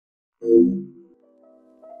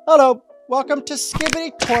Hello, welcome to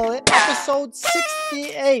Skibidi Toilet, episode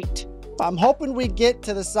 68. I'm hoping we get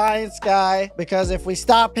to the science guy, because if we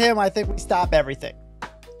stop him, I think we stop everything.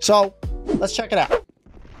 So, let's check it out.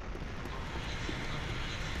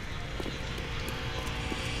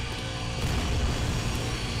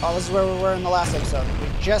 Oh, this is where we were in the last episode. We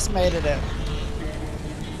just made it in.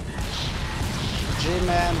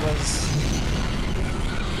 G-Man was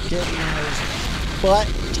getting his butt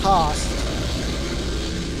tossed.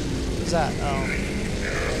 Who's that? Oh.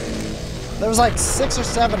 There was like 6 or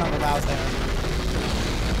 7 of them out there.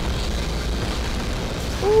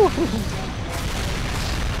 Ooh.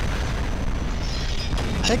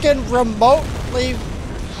 He can remotely,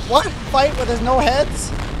 what? Fight with his no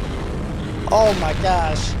heads? Oh my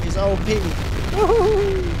gosh, he's OP.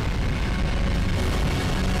 Woohoo!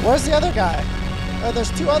 Where's the other guy? Oh,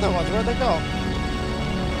 there's 2 other ones. Where'd they go?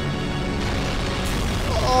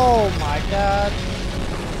 Oh my god.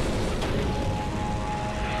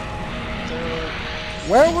 Dude.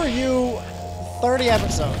 Where were you 30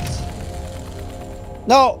 episodes?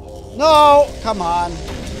 No! No! Come on.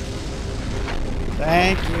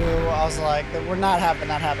 Thank you. I was like, we're not having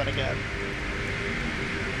that happen again.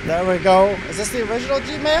 There we go. Is this the original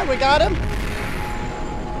G-Man? We got him?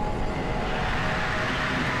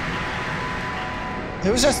 He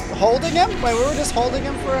was just holding him? Wait, we were just holding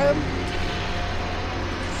him for him?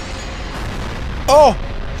 Oh!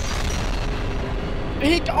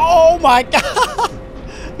 Oh my god!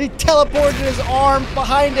 He teleported his arm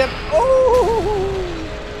behind him. Oh!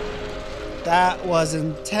 That was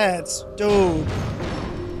intense. Dude.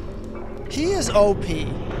 He is OP.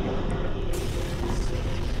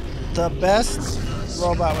 The best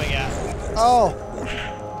robot we got. Oh.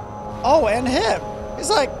 Oh, and him. He's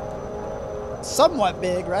like somewhat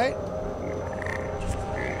big, right?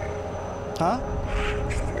 Huh?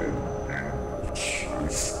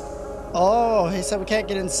 Oh, he said we can't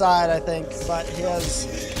get inside, I think, but he has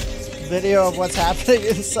video of what's happening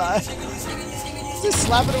inside. Is he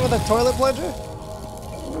slapping it with a toilet plunger?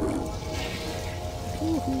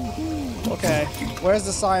 Okay, where's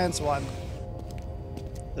the science one?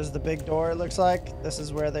 This is the big door, it looks like. This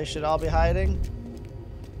is where they should all be hiding.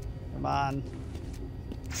 Come on.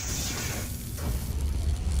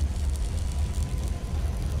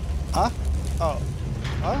 Huh? Oh.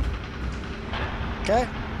 Huh? Okay.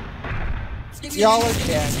 Y'all are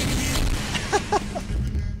dead.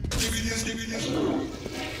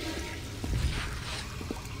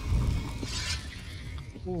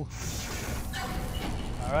 Ooh.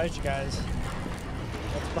 Alright, you guys.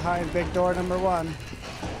 What's behind big door number 1?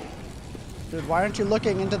 Dude, why aren't you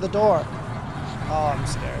looking into the door? Oh, I'm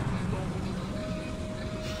scared.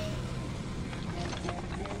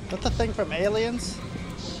 Is that the thing from Aliens?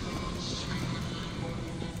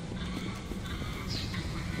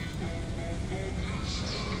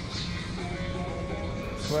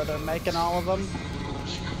 Where they're making all of them?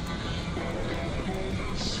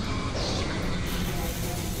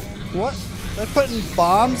 What? They're putting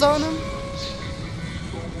bombs on them?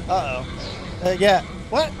 Uh-oh. Yeah.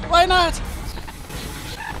 What? Why not?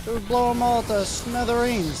 It would blow them all to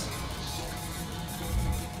smithereens.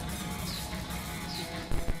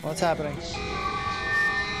 What's happening?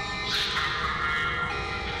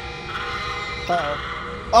 Uh-oh.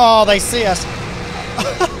 Oh, they see us.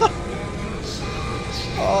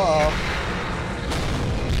 Uh-oh.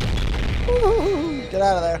 Get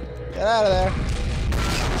out of there. Get out of there.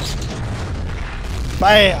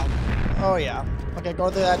 Bam. Oh, yeah. Okay, go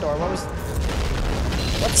through that door.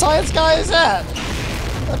 What science guy is that?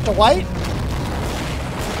 Is that Dwight?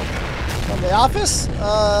 From The Office?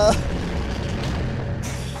 I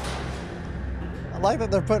like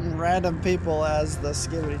that they're putting random people as the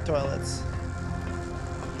Skibidi Toilets.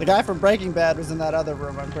 The guy from Breaking Bad was in that other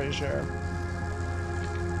room, I'm pretty sure.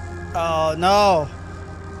 Oh, no.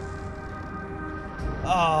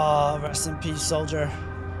 Oh, rest in peace, soldier.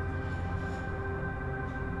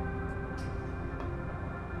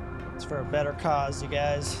 It's for a better cause, you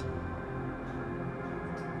guys.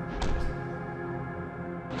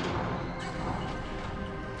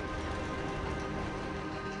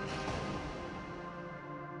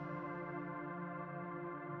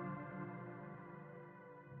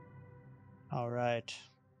 All right.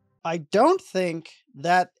 I don't think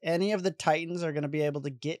that any of the Titans are going to be able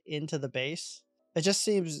to get into the base. It just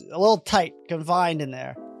seems a little tight, confined in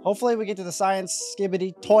there. Hopefully we get to the science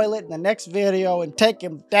Skibidi Toilet in the next video and take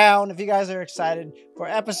him down. If you guys are excited for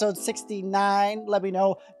episode 69, let me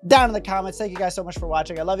know down in the comments. Thank you guys so much for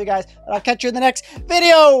watching. I love you guys, and I'll catch you in the next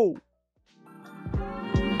video.